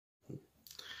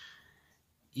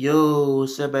Yo,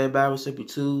 what's up, everybody? What's up,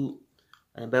 YouTube?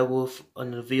 And back with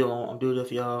another video. I'm doing it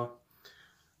for y'all.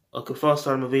 Okay, before I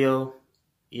start my video,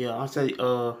 yeah, I'll say,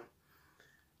 let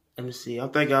me see. I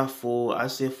thank y'all for, I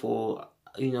said for,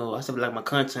 I said like my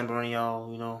content, bring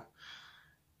y'all, I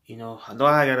know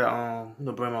I gotta,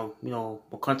 bring my,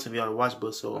 my content for y'all to watch,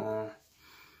 but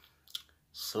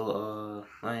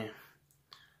man,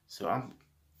 so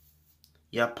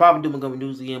I probably do Montgomery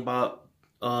NEWZ again about,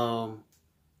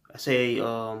 I say,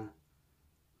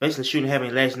 basically shooting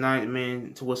happened last night,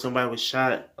 man, to where somebody was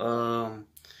shot on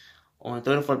the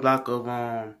 34th block of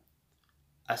I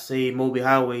say Moby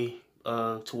Highway,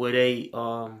 to where they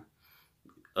I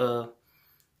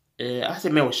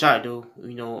said man was shot though,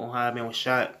 on how man was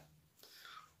shot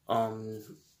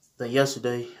the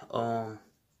yesterday. I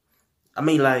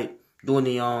mean like during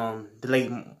the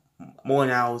late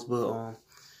morning hours, but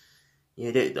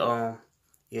yeah,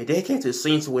 they came to the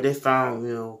scene to where they found,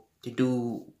 the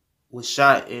dude was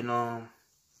shot, and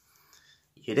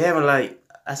yeah, they haven't like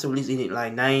I said released any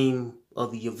like name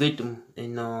of the victim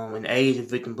and the age of the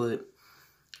victim, but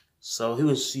so he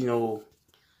was,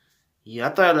 yeah, I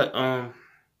thought that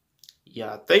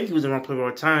yeah, I think he was in the wrong place at the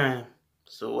wrong time.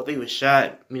 So I think he was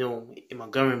shot, in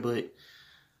Montgomery, but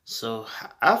so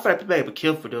I feel like people gotta be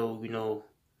careful though,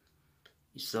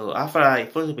 So I feel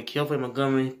like folks gotta be careful in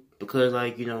Montgomery because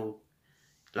like,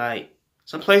 like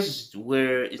some places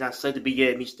where it's not safe to be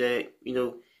at means that,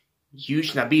 you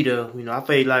should not be there. I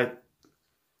feel like,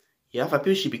 yeah, I feel like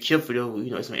people should be careful though,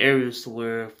 in some areas to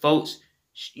where folks,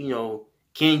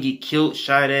 can get killed,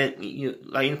 shot at,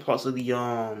 like in parts of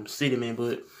the city, man.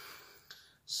 But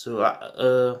so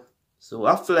I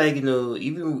feel like,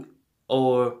 even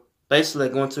or basically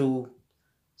like going to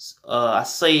I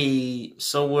say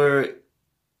somewhere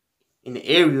in the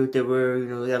area that where,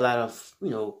 they got a lot of,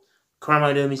 crime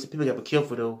out there, means that people gotta be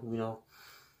careful though.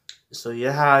 So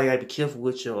yeah, how you gotta be careful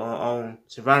with your own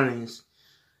surroundings.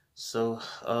 So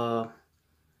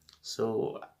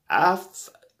so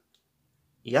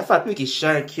yeah, I thought people get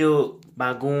shot and killed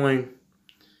by going,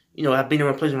 I've been in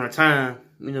one place in my time.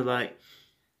 Like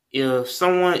if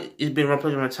someone has been in one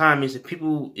place in my time, means that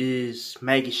people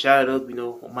might get shot up,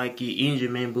 or might get injured,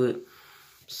 man. But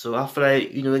so I feel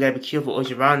like, they gotta be careful of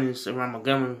surroundings around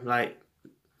Montgomery. Like,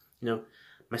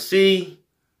 my city,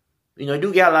 I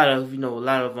do get a lot of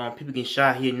people getting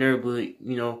shot here and there, but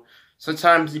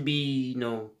sometimes it be,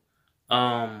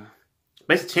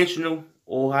 less intentional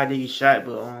or how they get shot,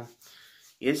 but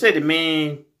yeah, they said the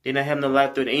man did not have no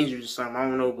life-threatening injuries or something. I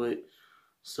don't know, but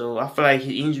so I feel like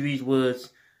his injuries was,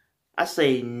 I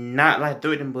say not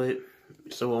life-threatening, but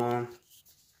so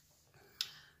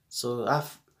so I'm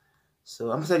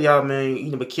gonna say to y'all,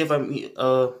 man, be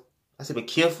careful. I said be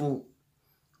careful.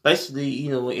 Basically,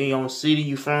 in your own city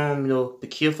you from, be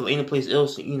careful any place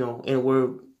else, anywhere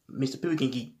Mr. People can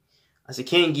get, I said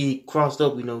can get crossed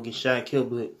up, get shot,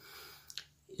 killed, but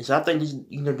and so I think this,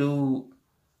 dude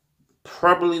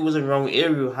probably was in the wrong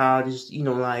area. How this,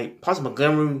 like parts of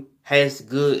Montgomery has the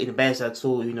good and the bad side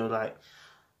too. Like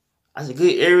I said,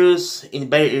 good areas and the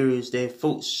bad areas that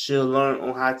folks should learn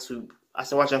on how to. I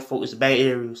said, watch out, folks. The bad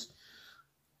areas,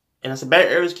 and I said,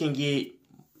 bad areas can get,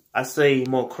 I say,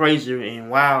 more crazier and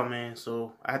wild, man.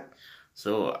 So I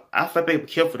feel like be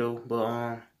careful though.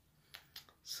 But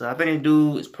so I think the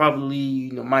dude is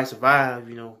probably, might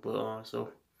survive, But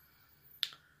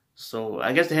so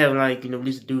I guess they have like,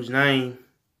 released the dude's name,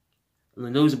 the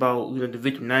news about, the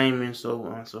victim name, and so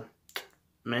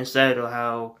man, it's sad though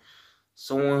how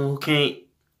someone who can't,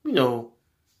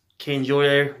 can't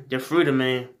enjoy their freedom,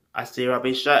 man. I say I've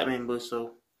been shot, man, but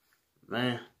so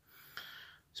man.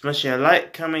 Smash that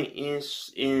like, comment,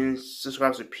 and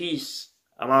subscribe to Peace.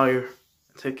 I'm out here.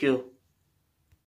 Take care.